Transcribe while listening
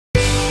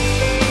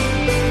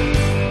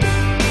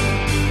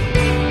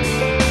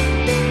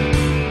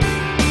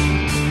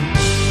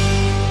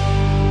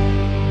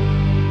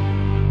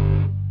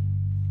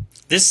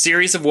This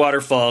series of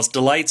waterfalls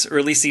delights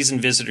early season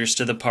visitors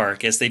to the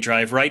park as they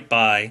drive right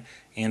by,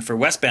 and for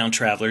westbound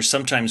travelers,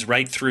 sometimes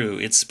right through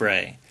its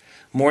spray.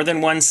 More than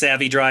one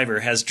savvy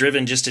driver has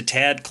driven just a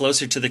tad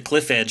closer to the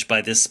cliff edge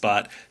by this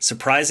spot,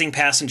 surprising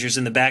passengers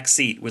in the back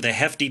seat with a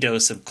hefty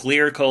dose of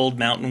clear, cold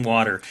mountain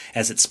water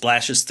as it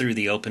splashes through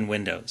the open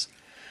windows.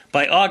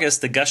 By August,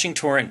 the gushing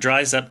torrent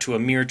dries up to a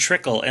mere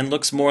trickle and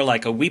looks more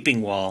like a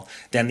weeping wall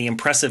than the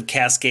impressive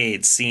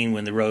cascades seen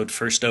when the road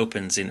first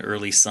opens in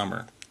early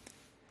summer.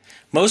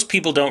 Most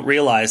people don't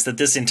realize that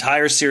this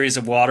entire series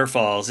of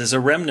waterfalls is a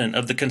remnant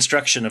of the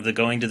construction of the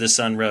Going to the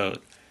Sun Road.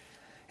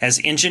 As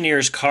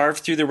engineers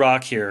carved through the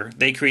rock here,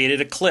 they created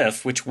a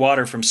cliff which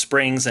water from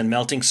springs and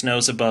melting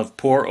snows above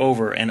pour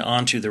over and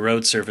onto the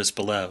road surface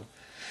below.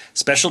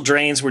 Special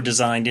drains were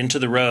designed into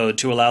the road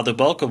to allow the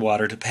bulk of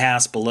water to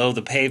pass below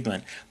the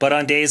pavement, but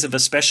on days of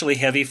especially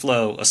heavy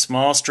flow, a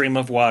small stream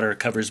of water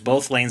covers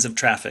both lanes of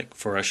traffic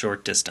for a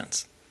short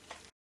distance.